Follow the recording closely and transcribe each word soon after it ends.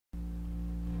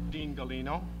Dean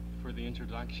Galino for the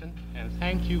introduction, and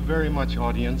thank you very much,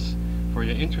 audience, for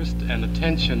your interest and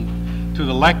attention to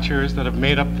the lectures that have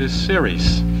made up this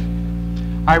series.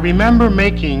 I remember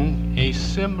making a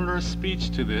similar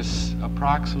speech to this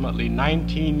approximately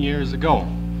 19 years ago.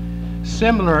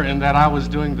 Similar in that I was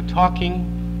doing the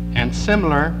talking, and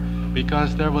similar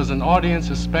because there was an audience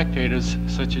of spectators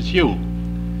such as you.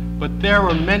 But there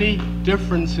were many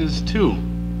differences too.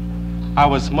 I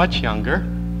was much younger,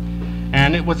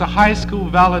 and it was a high school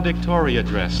valedictory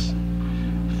address,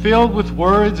 filled with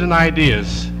words and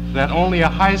ideas that only a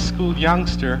high school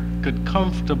youngster could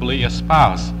comfortably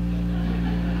espouse.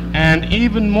 And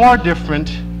even more different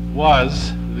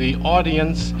was the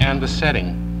audience and the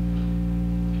setting.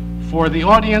 For the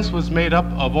audience was made up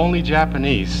of only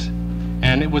Japanese,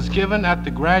 and it was given at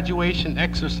the graduation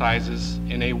exercises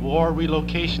in a war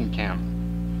relocation camp,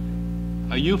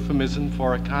 a euphemism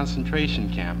for a concentration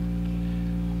camp.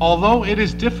 Although it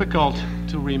is difficult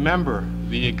to remember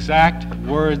the exact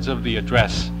words of the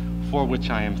address, for which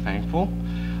I am thankful,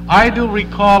 I do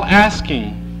recall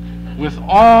asking with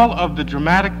all of the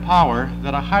dramatic power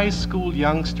that a high school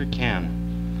youngster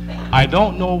can. I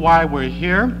don't know why we're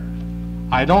here,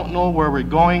 I don't know where we're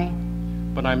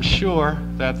going, but I'm sure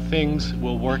that things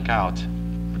will work out.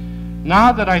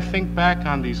 Now that I think back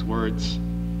on these words,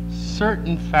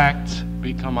 certain facts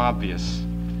become obvious.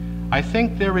 I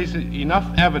think there is enough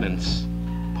evidence,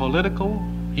 political,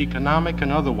 economic,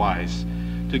 and otherwise,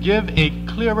 to give a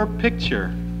clearer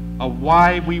picture of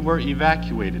why we were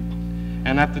evacuated.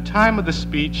 And at the time of the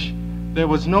speech, there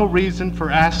was no reason for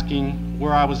asking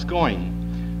where I was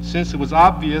going, since it was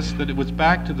obvious that it was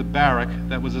back to the barrack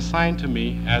that was assigned to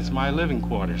me as my living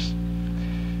quarters.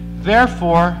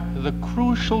 Therefore, the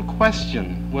crucial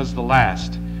question was the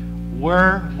last,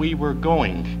 where we were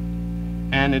going.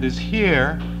 And it is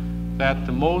here that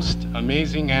the most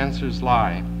amazing answers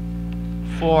lie.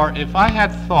 For if I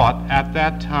had thought at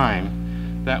that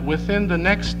time that within the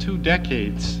next 2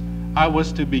 decades I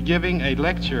was to be giving a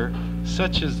lecture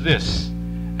such as this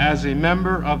as a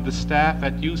member of the staff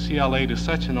at UCLA to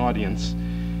such an audience,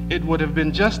 it would have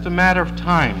been just a matter of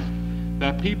time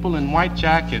that people in white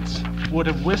jackets would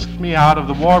have whisked me out of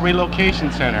the War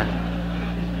Relocation Center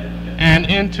and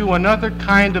into another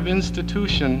kind of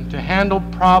institution to handle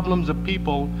problems of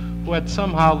people who had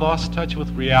somehow lost touch with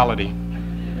reality.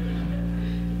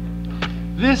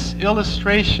 This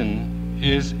illustration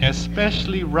is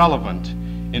especially relevant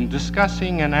in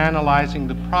discussing and analyzing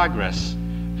the progress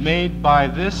made by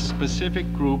this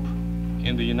specific group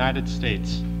in the United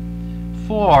States.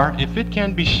 For if it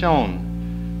can be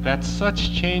shown that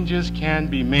such changes can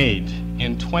be made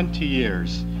in 20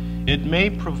 years, it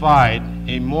may provide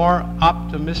a more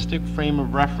optimistic frame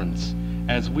of reference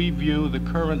as we view the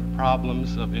current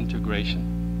problems of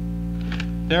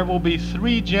integration. There will be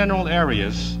 3 general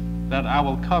areas that I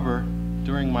will cover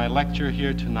during my lecture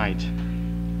here tonight.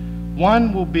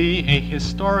 One will be a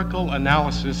historical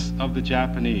analysis of the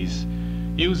Japanese,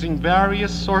 using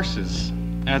various sources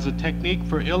as a technique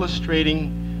for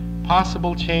illustrating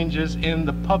possible changes in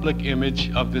the public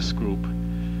image of this group.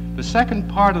 The second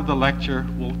part of the lecture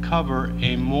will cover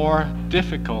a more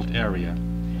difficult area.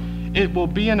 It will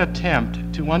be an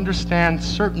attempt to understand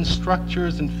certain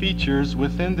structures and features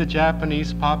within the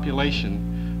Japanese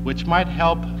population which might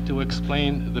help to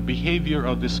explain the behavior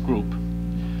of this group.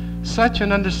 Such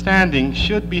an understanding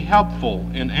should be helpful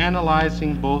in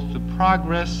analyzing both the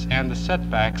progress and the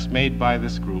setbacks made by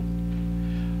this group.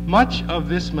 Much of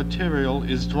this material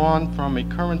is drawn from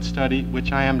a current study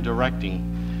which I am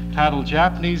directing, titled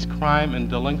Japanese Crime and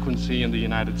Delinquency in the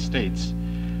United States.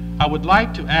 I would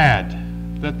like to add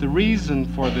that the reason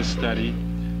for this study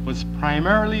was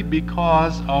primarily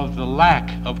because of the lack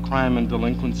of crime and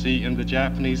delinquency in the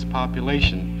Japanese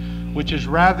population, which is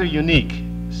rather unique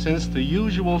since the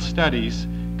usual studies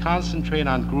concentrate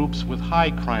on groups with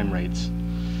high crime rates.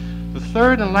 The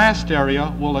third and last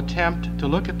area will attempt to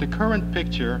look at the current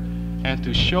picture and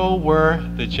to show where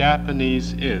the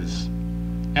Japanese is.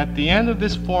 At the end of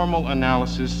this formal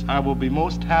analysis, I will be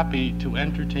most happy to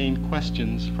entertain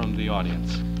questions from the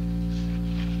audience.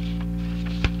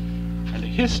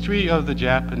 History of the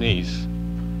Japanese.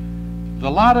 The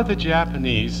lot of the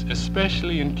Japanese,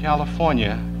 especially in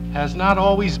California, has not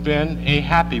always been a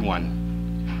happy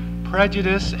one.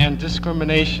 Prejudice and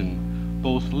discrimination,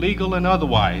 both legal and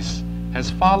otherwise,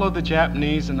 has followed the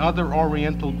Japanese and other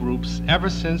Oriental groups ever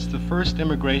since the first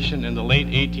immigration in the late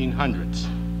 1800s.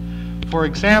 For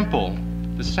example,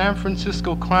 the San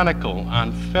Francisco Chronicle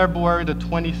on February the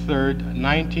 23rd,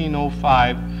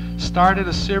 1905, started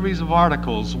a series of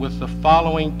articles with the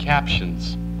following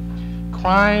captions.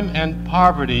 crime and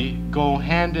poverty go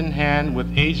hand in hand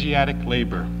with Asiatic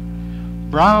labor.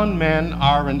 Brown men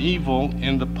are an evil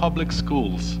in the public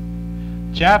schools.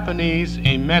 Japanese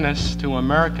a menace to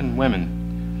American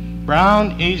women.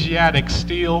 Brown Asiatics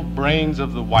steal brains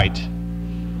of the white.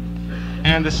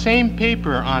 And the same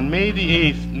paper on May the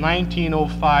 8th,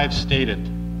 1905 stated,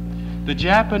 "The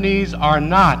Japanese are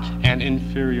not an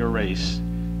inferior race.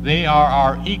 They are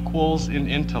our equals in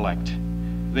intellect.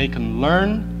 They can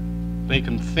learn, they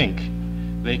can think,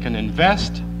 they can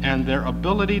invest, and their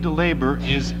ability to labor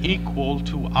is equal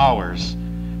to ours.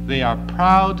 They are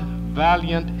proud,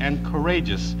 valiant, and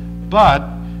courageous, but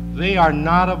they are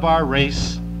not of our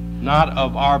race, not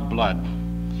of our blood."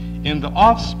 In the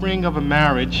offspring of a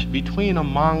marriage between a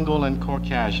Mongol and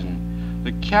Caucasian,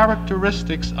 the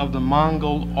characteristics of the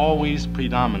Mongol always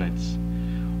predominates.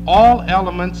 All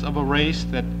elements of a race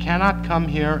that cannot come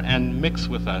here and mix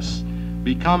with us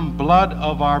become blood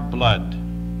of our blood,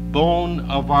 bone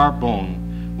of our bone,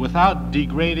 without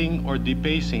degrading or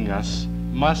debasing us,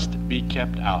 must be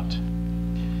kept out.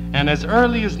 And as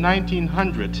early as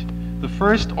 1900, the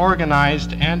first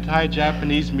organized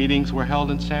anti-Japanese meetings were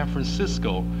held in San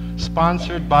Francisco,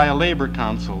 sponsored by a labor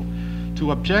council,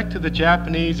 to object to the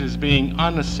Japanese as being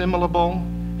unassimilable,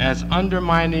 as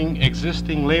undermining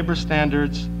existing labor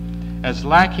standards, as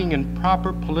lacking in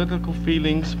proper political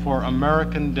feelings for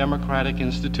American democratic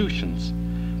institutions.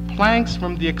 Planks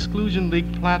from the Exclusion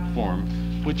League platform,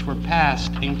 which were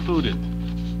passed, included: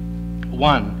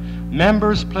 1.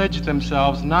 Members pledged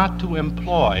themselves not to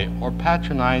employ or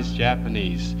patronize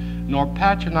Japanese, nor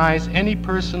patronize any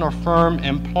person or firm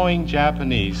employing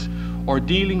Japanese or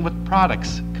dealing with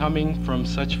products coming from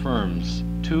such firms.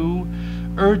 2.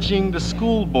 Urging the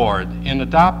school board in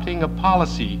adopting a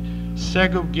policy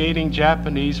segregating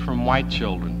Japanese from white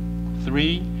children.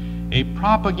 3. A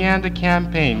propaganda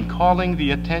campaign calling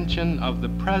the attention of the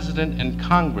President and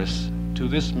Congress to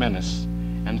this menace.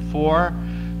 And 4.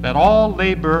 That all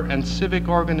labor and civic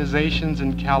organizations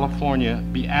in California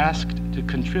be asked to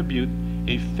contribute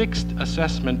a fixed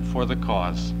assessment for the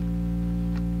cause.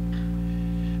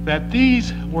 That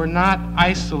these were not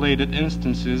isolated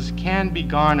instances can be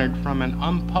garnered from an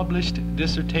unpublished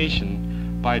dissertation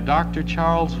by Dr.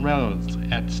 Charles Reynolds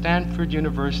at Stanford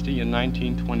University in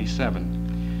 1927.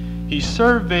 He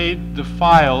surveyed the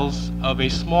files of a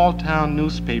small-town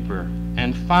newspaper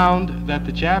and found that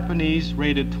the Japanese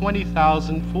raided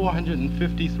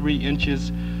 20,453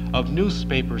 inches of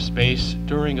newspaper space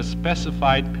during a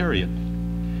specified period.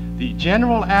 The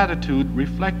general attitude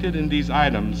reflected in these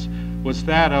items was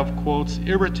that of, quotes,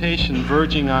 irritation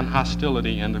verging on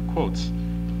hostility, end of quotes.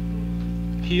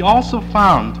 He also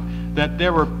found that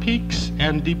there were peaks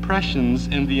and depressions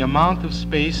in the amount of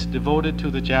space devoted to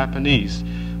the Japanese,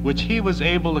 which he was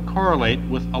able to correlate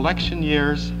with election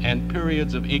years and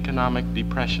periods of economic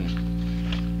depression.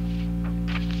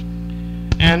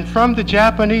 And from the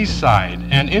Japanese side,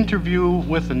 an interview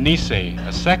with a Nisei,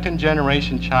 a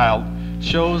second-generation child,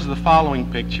 shows the following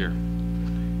picture.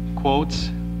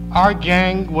 Quotes, "Our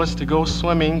gang was to go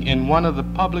swimming in one of the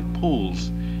public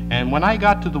pools, and when I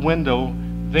got to the window,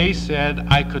 they said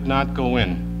I could not go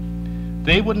in.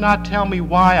 They would not tell me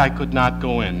why I could not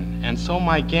go in, and so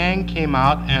my gang came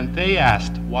out and they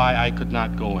asked why I could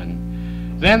not go in.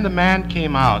 Then the man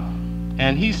came out,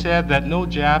 and he said that no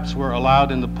Japs were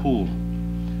allowed in the pool.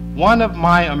 One of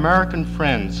my American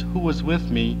friends who was with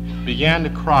me began to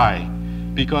cry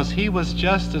because he was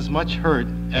just as much hurt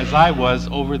as I was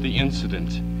over the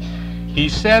incident. He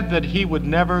said that he would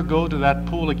never go to that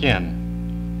pool again.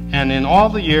 And in all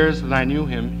the years that I knew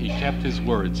him, he kept his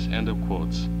words," end of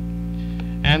quotes.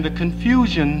 And the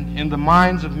confusion in the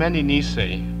minds of many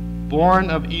Nisei, born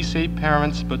of Issei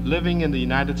parents but living in the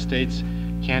United States,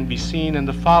 can be seen in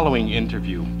the following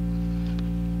interview.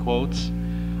 Quotes,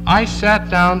 "I sat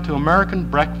down to American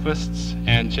breakfasts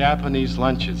and Japanese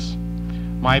lunches.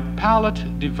 My palate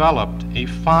developed a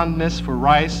fondness for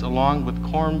rice along with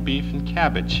corned beef and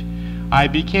cabbage. I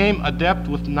became adept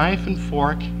with knife and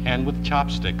fork and with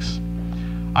chopsticks.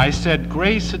 I said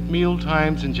grace at meal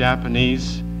times in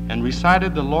Japanese and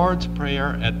recited the Lord's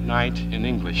Prayer at night in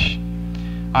English.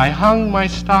 I hung my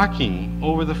stocking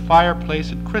over the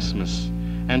fireplace at Christmas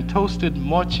and toasted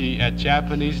mochi at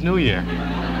Japanese New Year.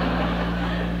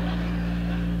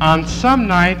 On some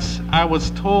nights, I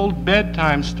was told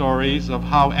bedtime stories of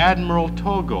how Admiral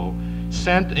Togo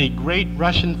sent a great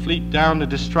Russian fleet down to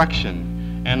destruction,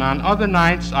 and on other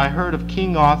nights I heard of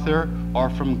King Arthur or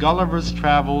from Gulliver's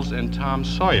Travels and Tom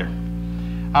Sawyer.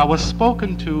 I was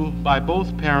spoken to by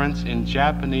both parents in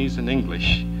Japanese and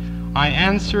English. I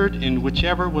answered in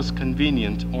whichever was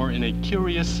convenient or in a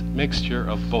curious mixture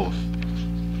of both."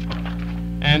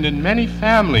 And in many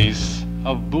families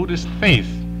of Buddhist faith,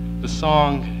 the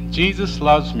song "Jesus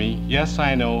Loves Me, Yes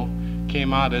I Know"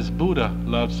 came out as "Buddha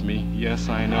Loves Me, Yes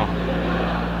I Know."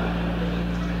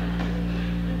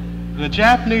 The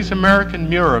Japanese-American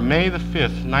Mirror, May the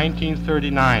 5th,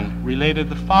 1939, related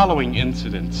the following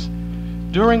incidents.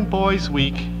 During Boys'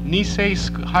 Week, Nisei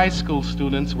high school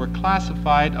students were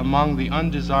classified among the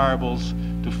undesirables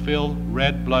to fill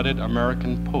red-blooded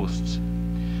American posts.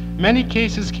 Many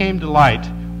cases came to light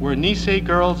where Nisei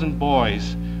girls and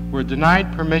boys were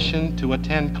denied permission to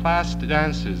attend class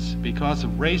dances because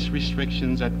of race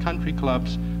restrictions at country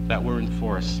clubs that were in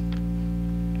force.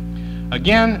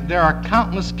 Again, there are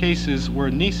countless cases where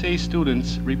Nisei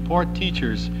students report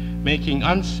teachers making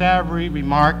unsavory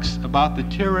remarks about the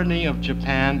tyranny of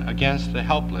Japan against the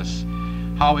helpless,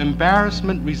 how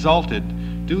embarrassment resulted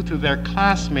due to their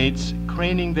classmates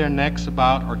craning their necks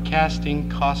about or casting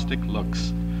caustic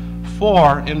looks.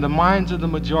 For, in the minds of the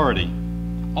majority,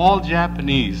 all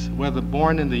Japanese, whether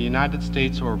born in the United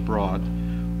States or abroad,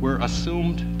 were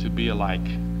assumed to be alike.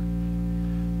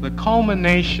 The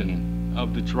culmination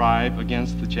of the drive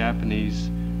against the Japanese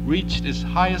reached its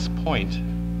highest point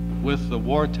with the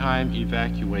wartime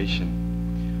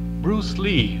evacuation. Bruce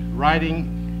Lee, writing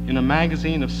in a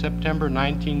magazine of September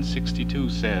 1962,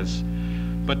 says,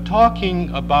 "But talking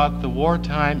about the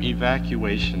wartime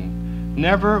evacuation,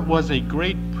 never was a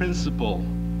great principle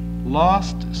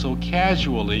lost so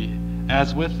casually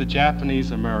as with the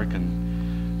Japanese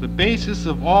American. The basis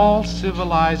of all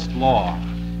civilized law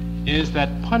is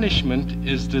that punishment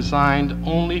is designed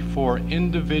only for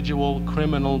individual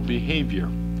criminal behavior.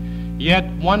 Yet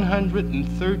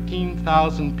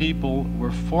 113,000 people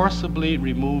were forcibly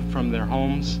removed from their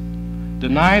homes,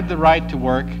 denied the right to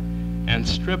work, and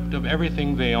stripped of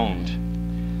everything they owned.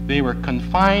 They were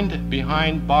confined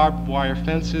behind barbed wire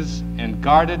fences and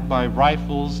guarded by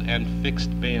rifles and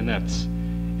fixed bayonets.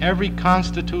 Every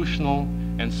constitutional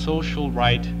and social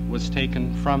right was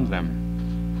taken from them.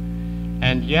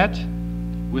 And yet,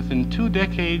 within 2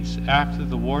 decades after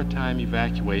the wartime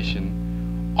evacuation,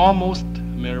 almost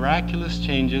miraculous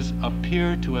changes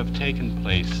appear to have taken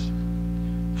place.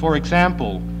 For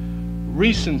example,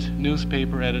 recent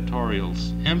newspaper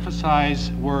editorials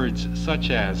emphasize words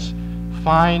such as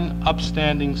fine,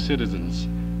 upstanding citizens,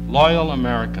 loyal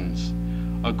Americans,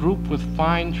 a group with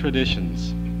fine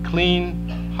traditions, clean,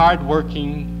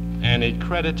 hardworking, and a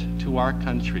credit to our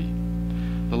country.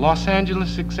 The Los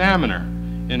Angeles Examiner,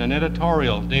 in an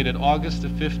editorial dated August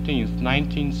 15,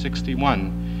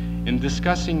 1961, in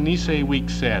discussing Nisei Week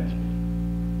said,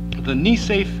 "The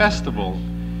Nisei Festival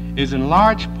is in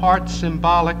large part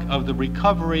symbolic of the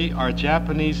recovery our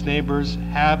Japanese neighbors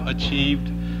have achieved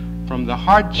from the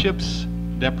hardships,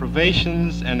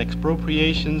 deprivations, and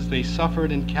expropriations they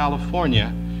suffered in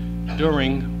California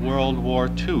during World War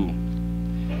II.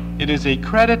 It is a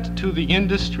credit to the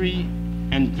industry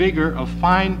and vigor of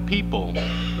fine people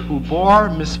who bore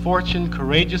misfortune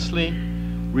courageously,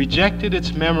 rejected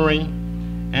its memory,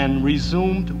 and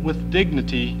resumed with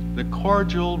dignity the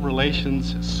cordial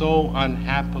relations so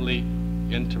unhappily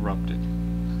interrupted."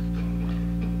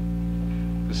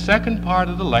 The second part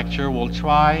of the lecture will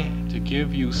try to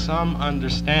give you some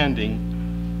understanding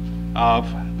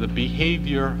of the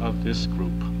behavior of this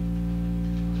group.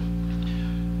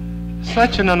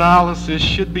 Such an analysis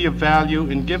should be of value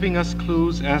in giving us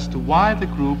clues as to why the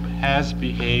group has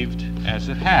behaved as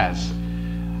it has.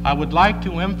 I would like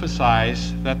to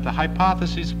emphasize that the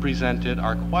hypotheses presented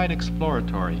are quite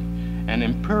exploratory, and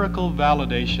empirical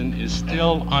validation is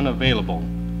still unavailable.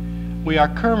 We are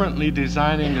currently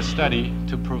designing a study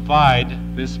to provide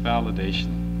this validation.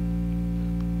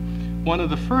 One of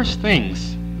the first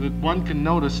things that one can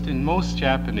notice in most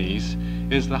Japanese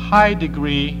is the high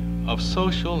degree of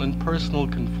social and personal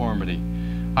conformity.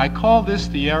 I call this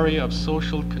the area of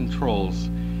social controls,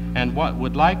 and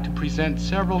would like to present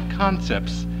several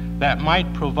concepts that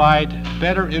might provide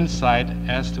better insight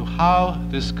as to how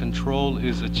this control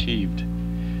is achieved.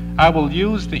 I will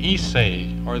use the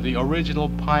Issei, or the original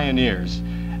pioneers,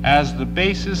 as the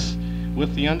basis,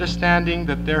 with the understanding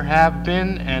that there have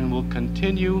been and will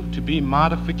continue to be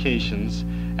modifications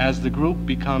as the group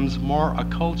becomes more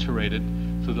acculturated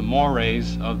to the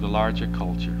mores of the larger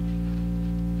culture.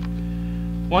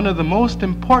 One of the most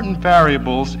important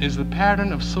variables is the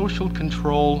pattern of social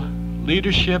control,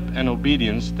 leadership, and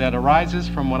obedience that arises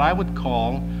from what I would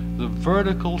call the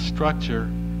vertical structure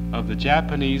of the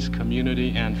Japanese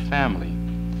community and family.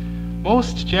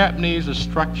 Most Japanese are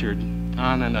structured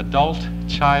on an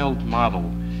adult-child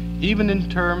model, even in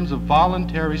terms of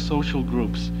voluntary social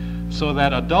groups, so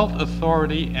that adult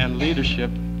authority and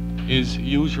leadership is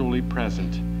usually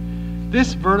present.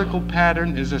 This vertical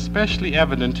pattern is especially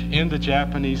evident in the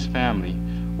Japanese family,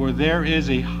 where there is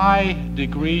a high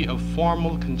degree of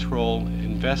formal control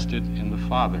invested in the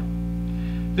father.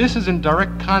 This is in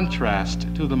direct contrast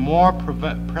to the more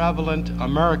prevalent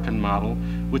American model,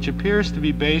 which appears to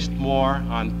be based more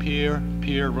on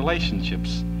peer-peer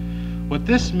relationships. What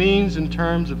this means in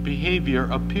terms of behavior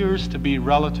appears to be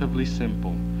relatively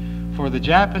simple. For the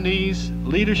Japanese,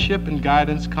 leadership and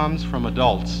guidance comes from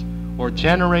adults, or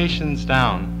generations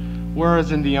down,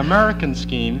 whereas in the American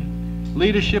scheme,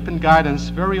 leadership and guidance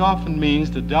very often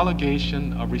means the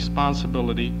delegation of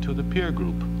responsibility to the peer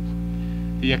group.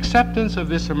 The acceptance of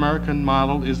this American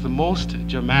model is the most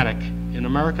dramatic in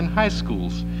American high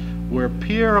schools, where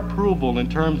peer approval in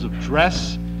terms of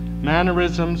dress,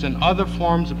 mannerisms, and other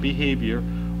forms of behavior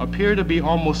appear to be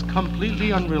almost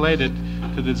completely unrelated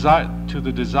to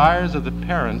the desires of the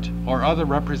parent or other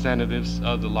representatives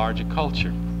of the larger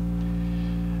culture.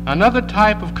 Another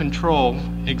type of control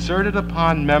exerted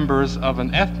upon members of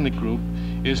an ethnic group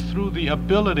is through the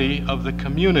ability of the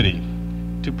community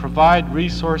to provide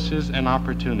resources and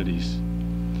opportunities.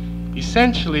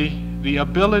 Essentially, the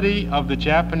ability of the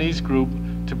Japanese group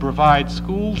to provide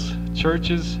schools,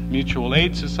 churches, mutual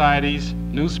aid societies,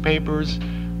 newspapers,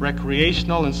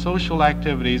 recreational and social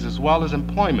activities, as well as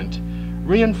employment,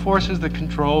 reinforces the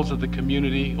controls of the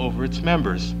community over its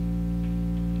members.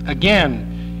 Again,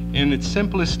 in its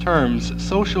simplest terms,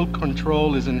 social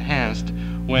control is enhanced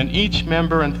when each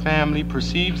member and family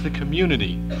perceives the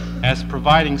community as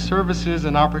providing services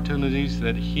and opportunities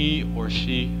that he or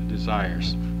she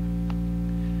desires.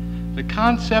 The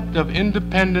concept of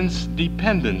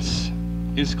independence-dependence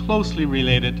is closely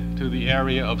related to the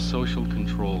area of social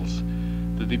controls.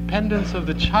 The dependence of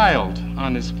the child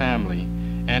on his family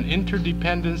and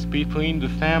interdependence between the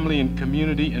family and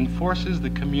community enforces the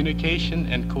communication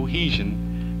and cohesion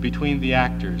between the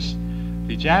actors.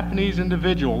 The Japanese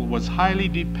individual was highly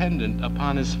dependent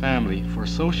upon his family for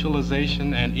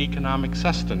socialization and economic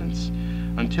sustenance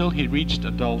until he reached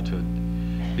adulthood.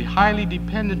 The highly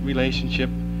dependent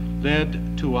relationship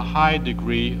led to a high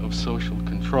degree of social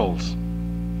controls.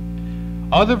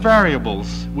 Other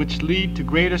variables which lead to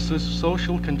greater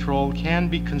social control can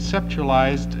be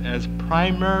conceptualized as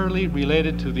primarily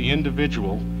related to the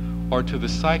individual or to the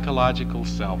psychological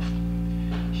self.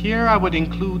 Here I would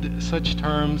include such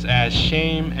terms as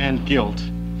shame and guilt.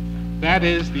 That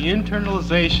is, the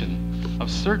internalization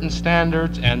of certain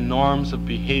standards and norms of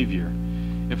behavior.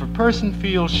 If a person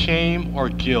feels shame or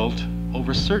guilt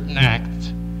over certain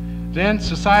acts, then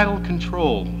societal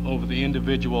control over the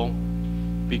individual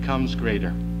becomes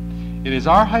greater. It is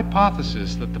our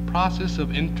hypothesis that the process of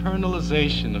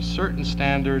internalization of certain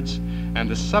standards and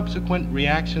the subsequent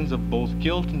reactions of both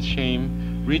guilt and shame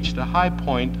reached a high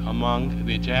point among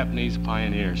the Japanese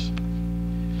pioneers.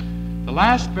 The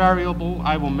last variable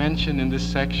I will mention in this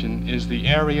section is the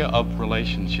area of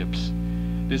relationships.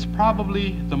 It is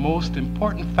probably the most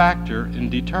important factor in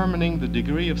determining the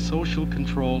degree of social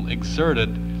control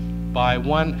exerted by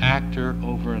one actor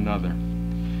over another.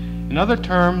 In other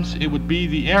terms, it would be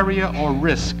the area or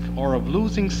risk or of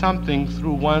losing something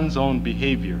through one's own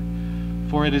behavior.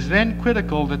 For it is then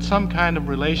critical that some kind of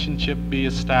relationship be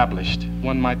established.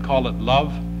 One might call it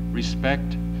love,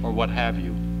 respect, or what have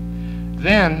you.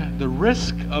 Then the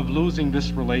risk of losing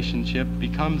this relationship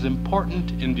becomes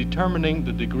important in determining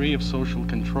the degree of social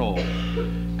control.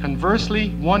 Conversely,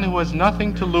 one who has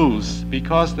nothing to lose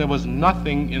because there was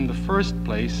nothing in the first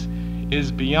place is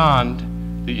beyond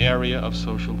the area of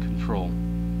social control.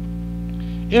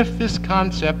 If this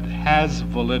concept has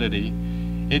validity,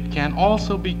 it can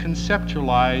also be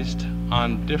conceptualized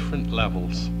on different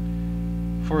levels.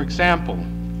 For example,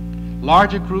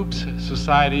 larger groups,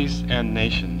 societies, and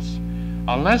nations.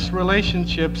 Unless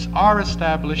relationships are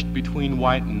established between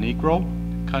white and Negro,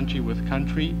 country with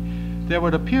country, there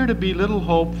would appear to be little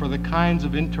hope for the kinds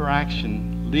of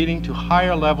interaction leading to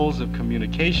higher levels of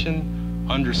communication,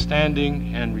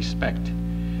 understanding, and respect.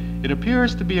 It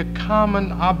appears to be a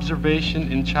common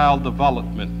observation in child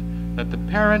development that the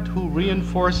parent who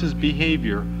reinforces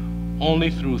behavior only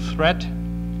through threat,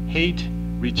 hate,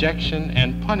 rejection,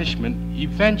 and punishment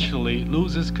eventually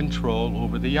loses control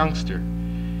over the youngster.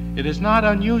 It is not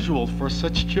unusual for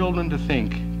such children to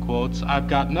think, quotes, "I've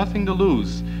got nothing to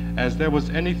lose, as there was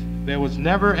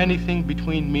never anything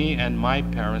between me and my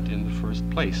parent in the first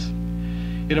place."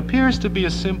 It appears to be a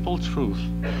simple truth,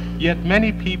 yet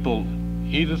many people,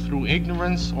 either through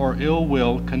ignorance or ill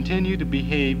will, continue to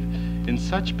behave in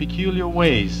such peculiar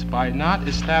ways by not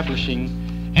establishing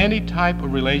any type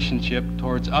of relationship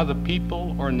towards other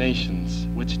people or nations,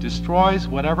 which destroys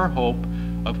whatever hope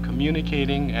of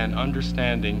communicating and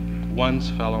understanding one's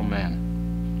fellow man.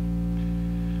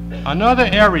 Another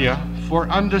area for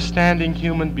understanding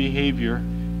human behavior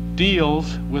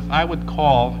deals with, I would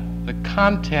call, the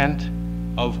content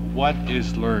of what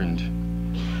is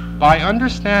learned. By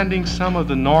understanding some of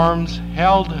the norms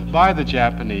held by the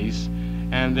Japanese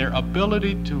and their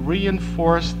ability to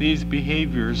reinforce these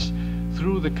behaviors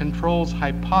through the controls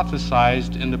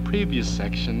hypothesized in the previous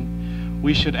section,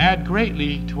 we should add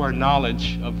greatly to our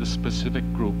knowledge of the specific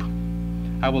group.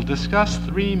 I will discuss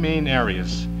three main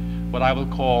areas, what I will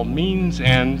call means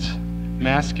ends,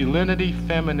 masculinity,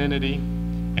 femininity,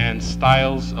 and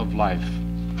styles of life.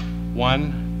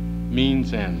 1.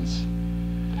 Means ends.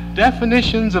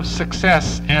 Definitions of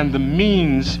success and the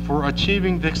means for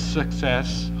achieving this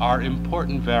success are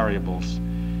important variables.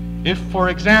 If, for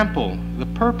example, the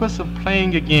purpose of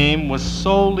playing a game was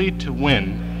solely to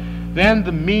win, then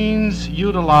the means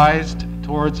utilized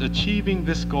towards achieving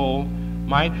this goal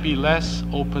might be less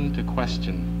open to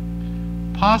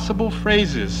question. Possible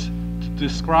phrases to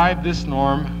describe this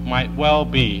norm might well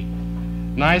be,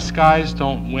 nice guys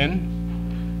don't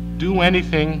win, do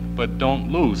anything but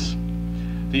don't lose.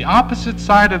 The opposite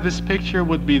side of this picture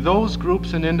would be those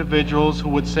groups and individuals who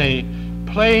would say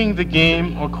playing the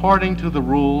game according to the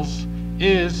rules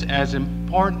is as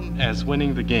important as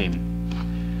winning the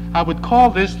game. I would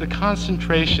call this the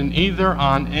concentration either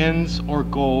on ends or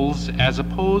goals as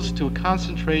opposed to a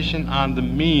concentration on the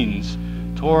means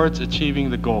towards achieving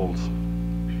the goals.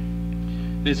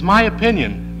 It is my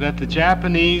opinion that the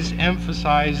Japanese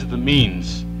emphasize the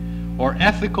means or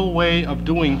ethical way of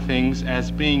doing things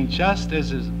as being just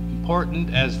as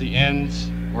important as the ends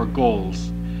or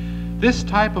goals. This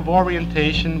type of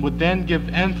orientation would then give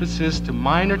emphasis to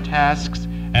minor tasks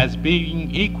as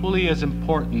being equally as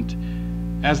important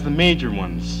as the major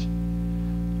ones.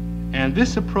 And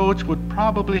this approach would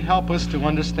probably help us to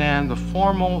understand the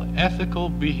formal ethical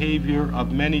behavior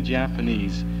of many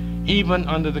Japanese, even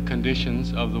under the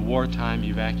conditions of the wartime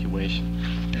evacuation.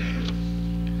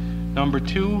 Number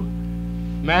 2,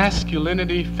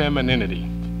 masculinity, femininity.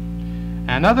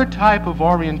 Another type of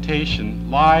orientation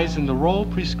lies in the role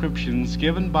prescriptions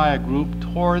given by a group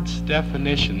towards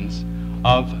definitions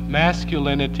of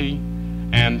masculinity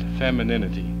and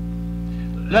femininity.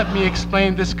 Let me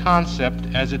explain this concept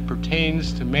as it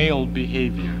pertains to male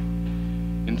behavior.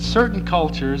 In certain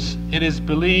cultures, it is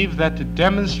believed that to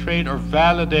demonstrate or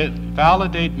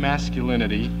validate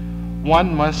masculinity,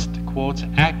 one must, quotes,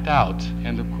 act out,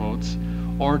 end of quotes,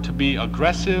 or to be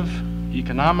aggressive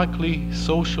economically,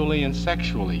 socially, and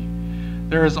sexually.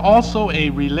 There is also a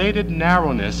related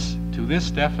narrowness to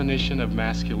this definition of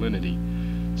masculinity.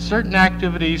 Certain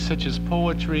activities such as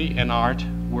poetry and art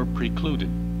were precluded.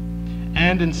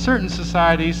 And in certain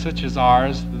societies such as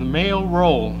ours, the male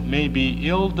role may be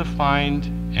ill-defined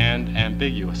and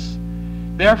ambiguous.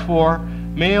 Therefore,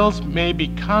 males may be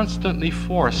constantly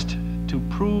forced to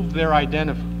prove their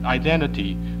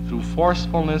identity through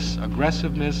forcefulness,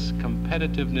 aggressiveness,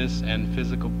 competitiveness, and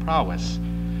physical prowess.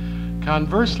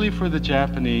 Conversely, for the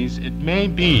Japanese, it may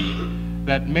be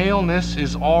that maleness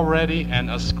is already an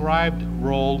ascribed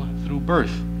role through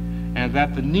birth, and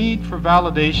that the need for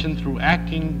validation through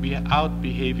acting out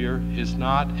behavior is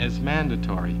not as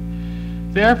mandatory.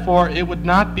 Therefore, it would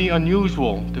not be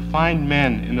unusual to find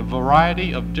men in a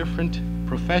variety of different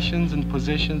professions and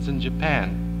positions in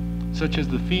Japan, such as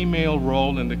the female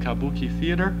role in the kabuki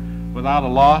theater, without a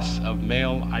loss of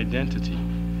male identity.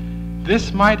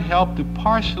 This might help to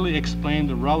partially explain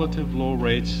the relative low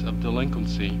rates of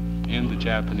delinquency in the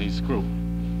Japanese group.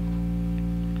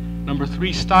 Number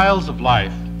 3, styles of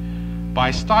life.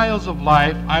 By styles of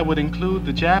life, I would include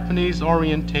the Japanese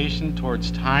orientation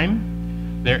towards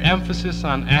time, their emphasis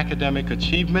on academic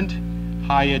achievement,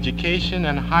 high education,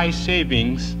 and high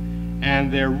savings,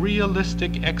 and their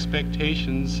realistic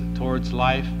expectations towards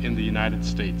life in the United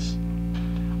States.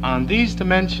 On these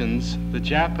dimensions, the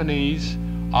Japanese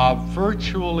are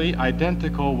virtually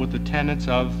identical with the tenets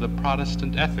of the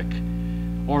Protestant ethic,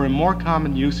 or in more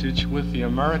common usage with the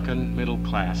American middle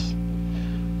class.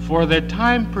 For their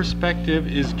time perspective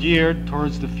is geared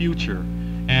towards the future,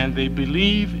 and they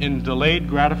believe in delayed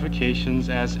gratifications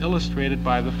as illustrated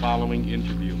by the following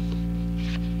interview.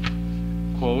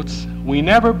 Quotes, "We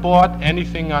never bought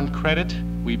anything on credit.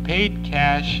 We paid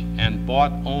cash and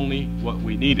bought only what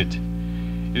we needed.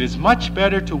 It is much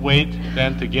better to wait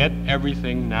than to get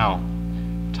everything now.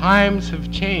 Times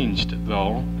have changed,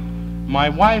 though. My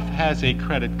wife has a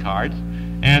credit card,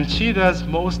 and she does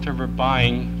most of her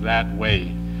buying that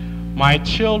way. My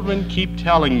children keep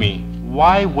telling me,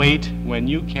 why wait when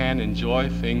you can enjoy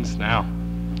things now?"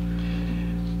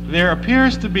 There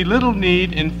appears to be little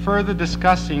need in further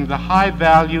discussing the high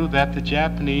value that the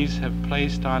Japanese have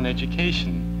placed on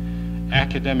education.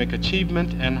 academic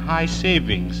achievement and high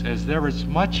savings, as there is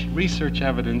much research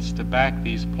evidence to back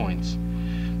these points.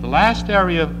 The last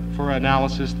area for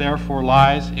analysis, therefore,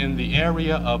 lies in the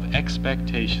area of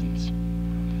expectations.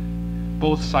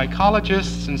 Both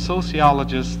psychologists and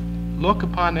sociologists look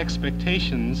upon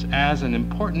expectations as an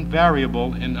important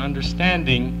variable in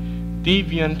understanding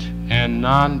deviant and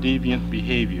non-deviant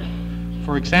behavior.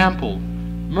 For example,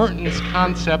 Merton's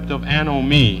concept of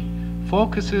anomie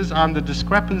focuses on the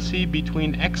discrepancy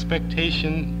between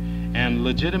expectation and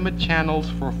legitimate channels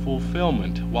for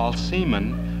fulfillment, while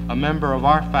Seaman, a member of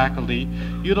our faculty,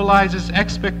 utilizes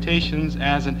expectations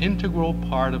as an integral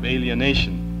part of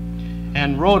alienation.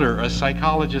 And Roeder, a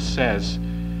psychologist, says,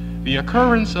 the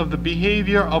occurrence of the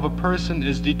behavior of a person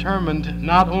is determined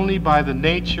not only by the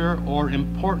nature or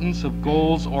importance of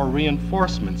goals or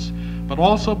reinforcements, but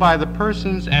also by the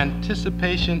person's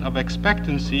anticipation of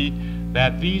expectancy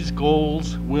that these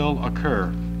goals will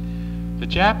occur. The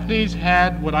Japanese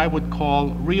had what I would call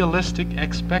realistic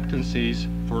expectancies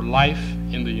for life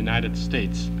in the United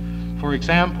States. For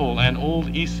example, an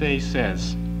old Issei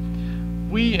says,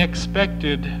 "We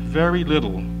expected very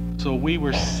little, so we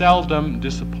were seldom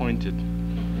disappointed.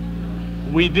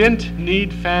 We didn't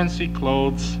need fancy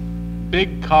clothes,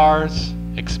 big cars,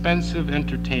 expensive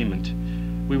entertainment.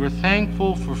 We were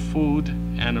thankful for food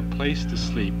and a place to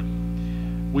sleep.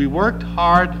 We worked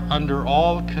hard under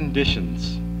all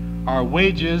conditions. Our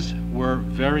wages were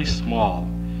very small.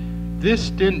 This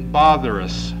didn't bother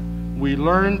us. We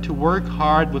learned to work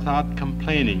hard without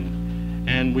complaining,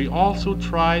 and we also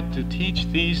tried to teach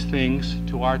these things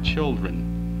to our children.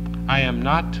 I am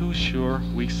not too sure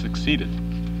we succeeded."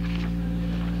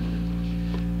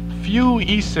 Few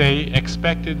Issei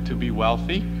expected to be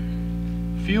wealthy.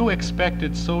 Few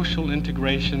expected social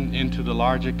integration into the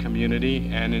larger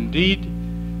community, and indeed,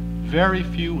 very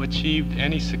few achieved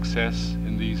any success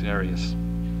in these areas.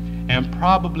 And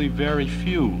probably very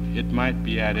few, it might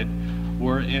be added,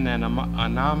 were in an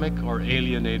anomic or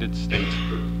alienated state.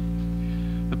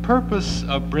 The purpose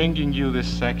of bringing you this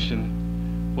section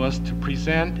was to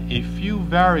present a few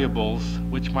variables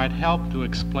which might help to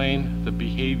explain the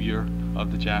behavior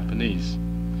of the Japanese.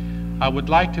 I would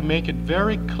like to make it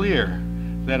very clear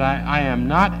that I am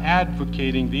not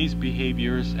advocating these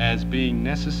behaviors as being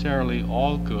necessarily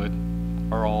all good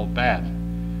or all bad.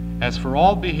 As for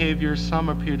all behaviors, some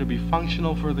appear to be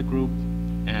functional for the group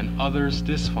and others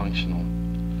dysfunctional.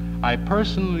 I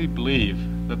personally believe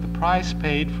that the price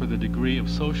paid for the degree of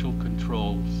social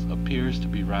controls appears to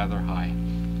be rather high.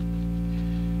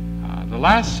 The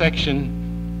last section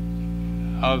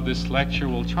of this lecture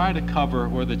will try to cover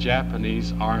where the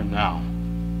Japanese are now.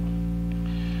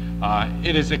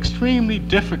 It is extremely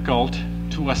difficult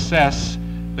to assess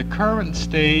the current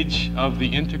stage of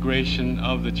the integration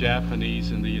of the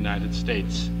Japanese in the United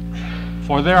States.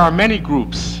 For there are many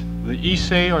groups. The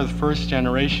Issei are the first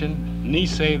generation,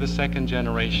 Nisei the second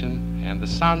generation, and the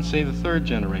Sansei the third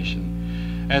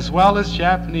generation, as well as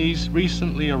Japanese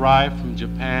recently arrived from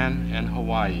Japan and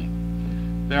Hawaii.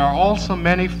 There are also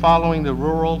many following the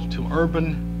rural to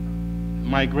urban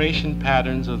migration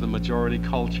patterns of the majority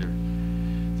culture.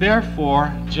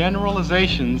 Therefore,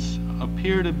 generalizations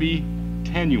appear to be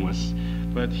tenuous,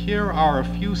 but here are a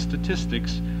few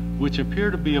statistics which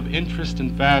appear to be of interest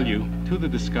and value to the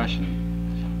discussion.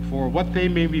 For what they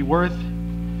may be worth,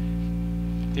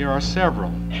 here are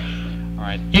several. All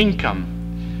right, income.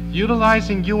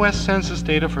 Utilizing U.S. Census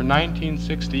data for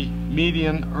 1960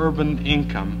 median urban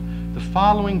income, the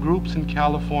following groups in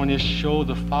California show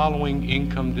the following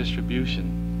income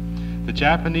distribution. The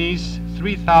Japanese,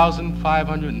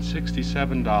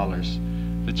 $3,567.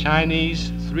 The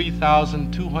Chinese,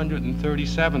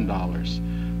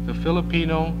 $3,237. The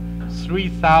Filipino,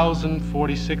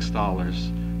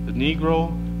 $3,046. The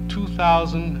Negro,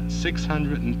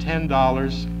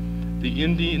 $2,610. The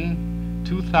Indian,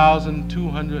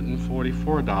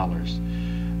 $2,244.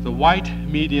 The white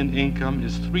median income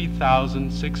is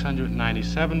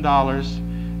 $3,697,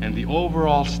 and the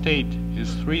overall state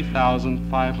is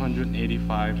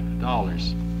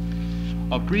 $3,585.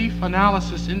 A brief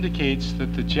analysis indicates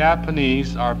that the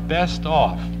Japanese are best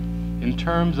off in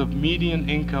terms of median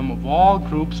income of all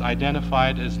groups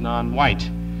identified as non-white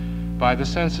by the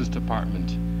Census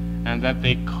Department, and that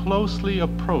they closely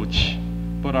approach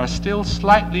but are still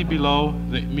slightly below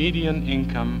the median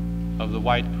income of the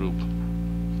white group.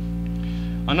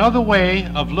 Another way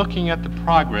of looking at the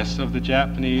progress of the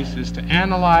Japanese is to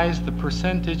analyze the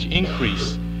percentage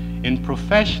increase in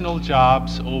professional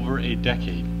jobs over a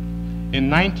decade.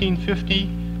 In 1950,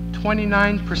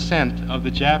 29% of the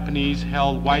Japanese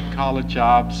held white-collar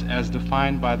jobs as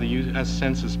defined by the U.S.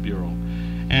 Census Bureau,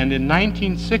 And in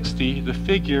 1960, the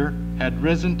figure had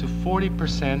risen to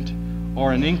 40%,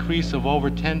 or an increase of over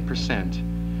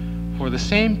 10%. For the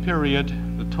same period,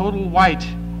 the total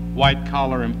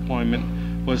white-collar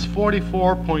employment was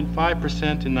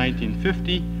 44.5% in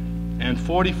 1950 and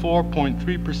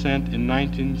 44.3% in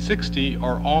 1960,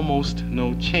 or almost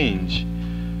no change.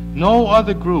 No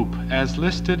other group, as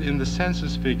listed in the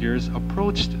census figures,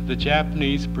 approached the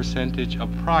Japanese percentage of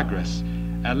progress,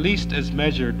 at least as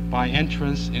measured by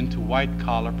entrance into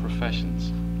white-collar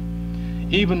professions.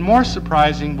 Even more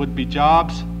surprising would be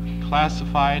jobs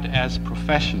classified as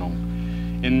professional.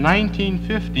 In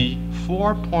 1950,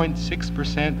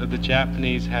 4.6% of the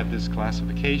Japanese had this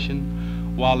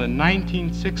classification, while in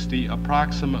 1960,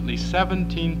 approximately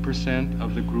 17%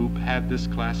 of the group had this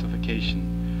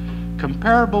classification.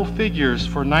 Comparable figures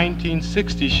for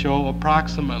 1960 show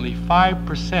approximately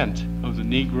 5% of the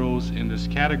Negroes in this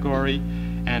category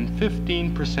and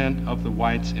 15% of the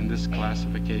whites in this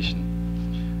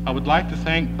classification. I would like to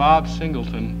thank Bob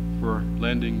Singleton for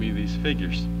lending me these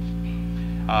figures.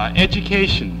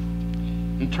 Education.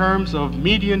 In terms of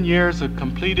median years of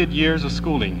completed years of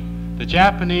schooling, the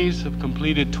Japanese have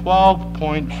completed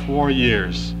 12.4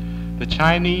 years, the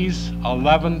Chinese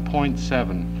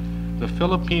 11.7, the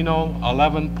Filipino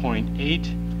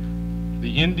 11.8,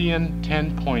 the Indian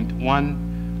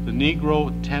 10.1, the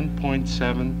Negro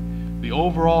 10.7, the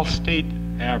overall state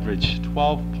average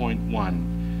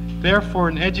 12.1. Therefore,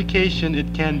 in education,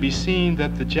 it can be seen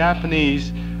that the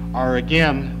Japanese are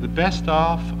again the best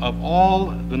off of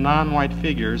all the non-white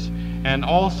figures and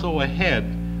also ahead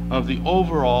of the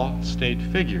overall state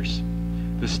figures.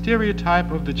 The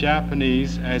stereotype of the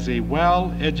Japanese as a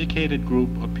well-educated group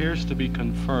appears to be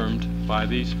confirmed by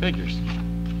these figures.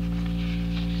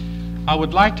 I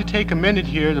would like to take a minute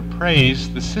here to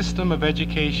praise the system of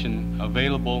education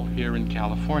available here in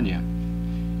California.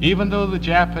 Even though the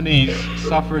Japanese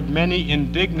suffered many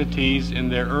indignities in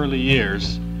their early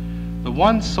years, the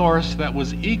one source that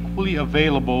was equally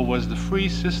available was the free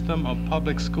system of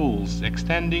public schools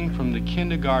extending from the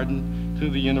kindergarten to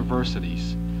the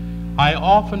universities. I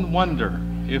often wonder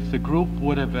if the group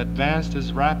would have advanced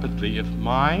as rapidly if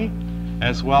my,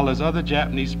 as well as other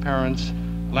Japanese parents,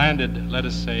 landed, let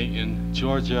us say, in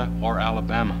Georgia or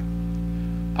Alabama.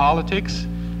 Politics.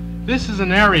 This is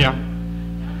an area,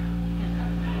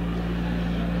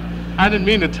 I didn't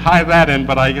mean to tie that in,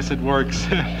 but I guess it works.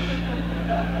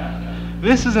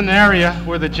 This is an area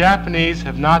where the Japanese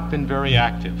have not been very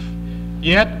active.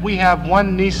 Yet we have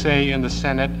one Nisei in the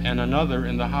Senate and another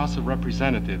in the House of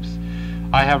Representatives.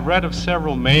 I have read of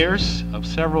several mayors, of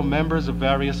several members of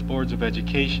various boards of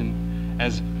education,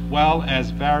 as well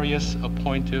as various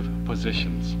appointive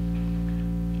positions.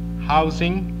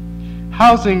 Housing.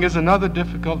 Housing is another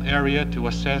difficult area to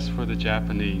assess for the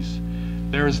Japanese.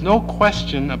 There is no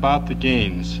question about the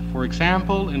gains. For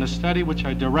example, in a study which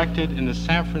I directed in the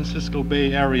San Francisco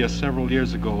Bay Area several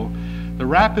years ago, the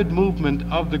rapid movement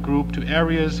of the group to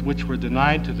areas which were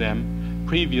denied to them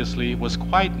previously was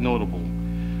quite notable.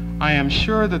 I am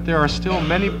sure that there are still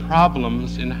many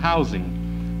problems in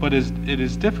housing, but it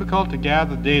is difficult to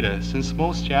gather data since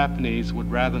most Japanese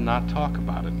would rather not talk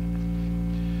about it.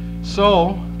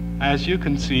 So, as you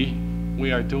can see,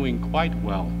 we are doing quite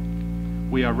well.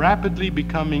 We are rapidly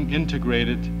becoming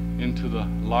integrated into the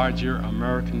larger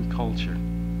American culture.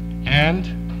 And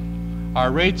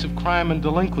our rates of crime and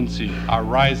delinquency are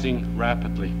rising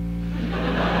rapidly.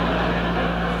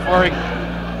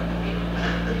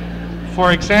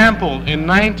 For example, in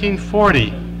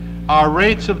 1940, our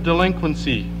rates of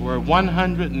delinquency were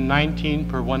 119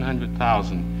 per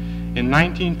 100,000. In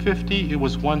 1950, it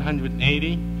was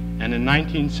 180, and in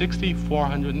 1960,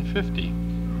 450.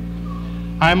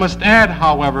 I must add,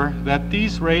 however, that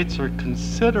these rates are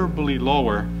considerably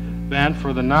lower than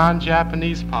for the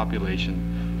non-Japanese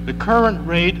population. The current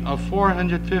rate of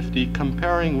 450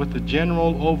 comparing with the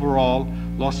general overall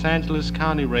Los Angeles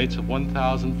County rates of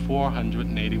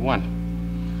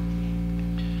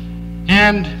 1,481.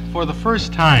 And for the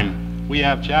first time, we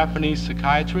have Japanese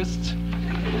psychiatrists,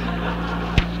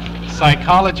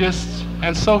 psychologists,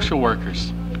 and social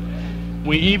workers.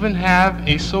 We even have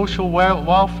a social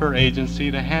welfare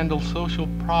agency to handle social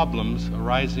problems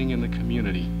arising in the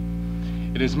community.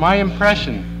 It is my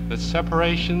impression that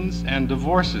separations and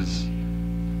divorces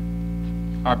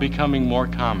are becoming more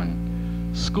common.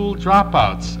 School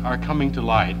dropouts are coming to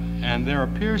light, and there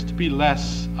appears to be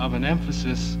less of an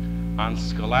emphasis on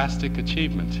scholastic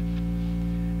achievement.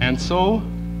 And so,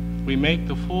 we make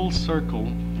the full circle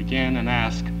again and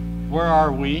ask, where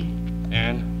are we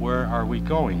and where are we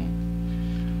going?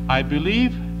 I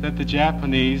believe that the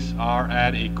Japanese are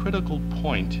at a critical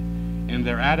point in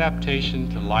their adaptation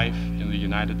to life in the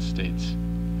United States.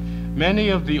 Many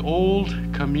of the old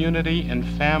community and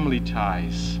family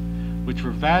ties, which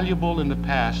were valuable in the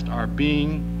past, are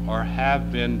being or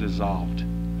have been dissolved.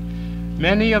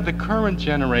 Many of the current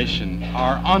generation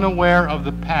are unaware of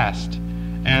the past,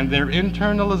 and their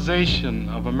internalization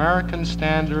of American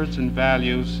standards and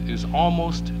values is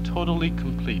almost totally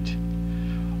complete.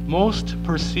 Most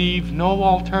perceive no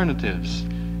alternatives,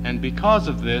 and because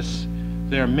of this,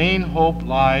 their main hope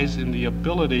lies in the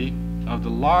ability of the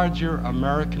larger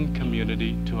American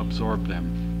community to absorb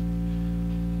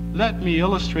them. Let me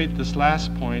illustrate this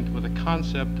last point with a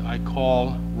concept I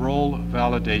call role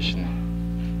validation.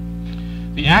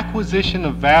 The acquisition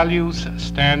of values,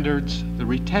 standards, the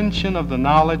retention of the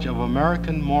knowledge of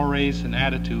American mores and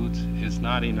attitudes is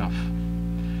not enough.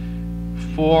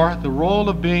 For the role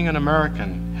of being an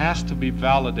American has to be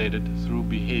validated through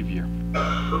behavior.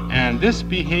 And this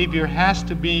behavior has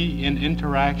to be in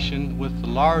interaction with the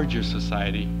larger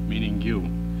society, meaning you.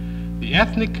 The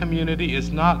ethnic community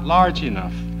is not large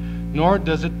enough, nor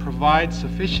does it provide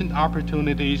sufficient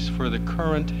opportunities for the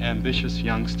current ambitious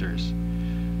youngsters.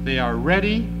 They are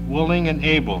ready, willing, and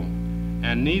able,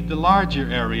 and need the larger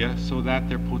area so that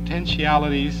their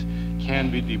potentialities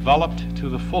can be developed to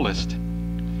the fullest.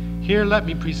 Here, let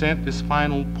me present this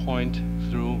final point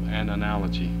through an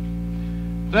analogy.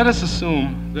 Let us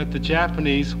assume that the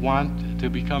Japanese want to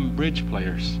become bridge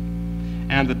players,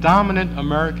 and the dominant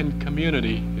American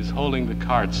community is holding the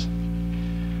cards.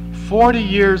 40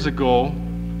 years ago,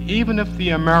 even if the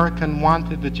American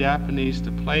wanted the Japanese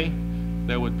to play,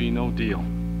 there would be no deal.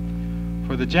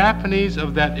 For the Japanese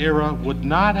of that era would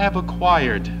not have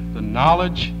acquired the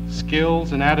knowledge,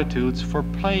 skills, and attitudes for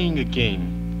playing a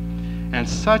game, and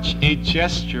such a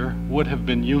gesture would have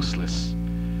been useless.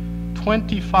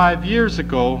 25 years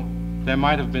ago, there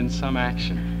might have been some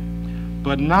action,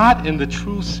 but not in the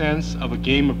true sense of a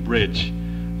game of bridge,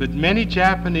 that many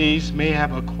Japanese may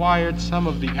have acquired some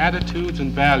of the attitudes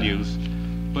and values,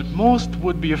 but most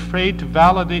would be afraid to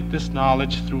validate this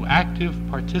knowledge through active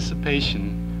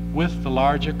participation with the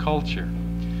larger culture.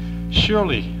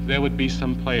 Surely there would be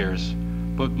some players,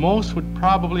 but most would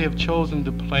probably have chosen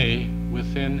to play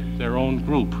within their own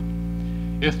group.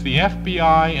 If the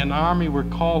FBI and Army were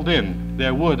called in,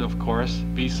 there would, of course,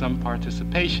 be some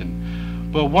participation.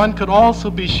 But one could also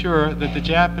be sure that the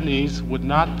Japanese would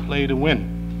not play to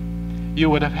win. You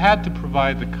would have had to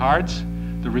provide the cards,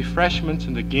 the refreshments,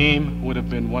 and the game would have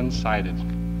been one-sided.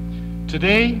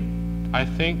 Today, I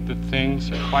think that things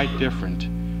are quite different.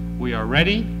 We are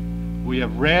ready. We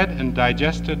have read and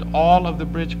digested all of the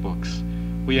bridge books.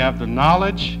 We have the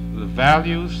knowledge, the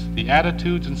values, the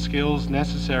attitudes and skills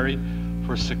necessary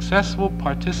for successful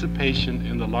participation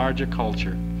in the larger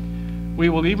culture. We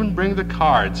will even bring the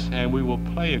cards and we will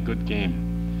play a good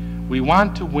game. We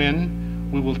want to win.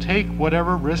 We will take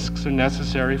whatever risks are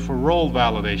necessary for role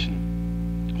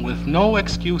validation, with no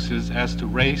excuses as to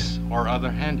race or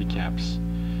other handicaps.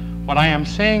 What I am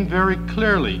saying very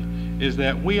clearly is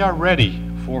that we are ready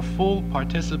for full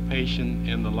participation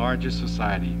in the larger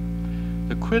society.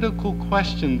 The critical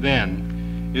question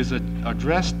then is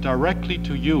addressed directly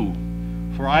to you,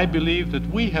 for I believe that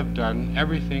we have done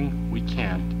everything we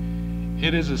can.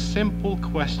 It is a simple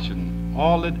question.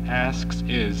 All it asks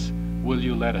is, will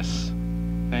you let us?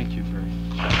 Thank you very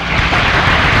much.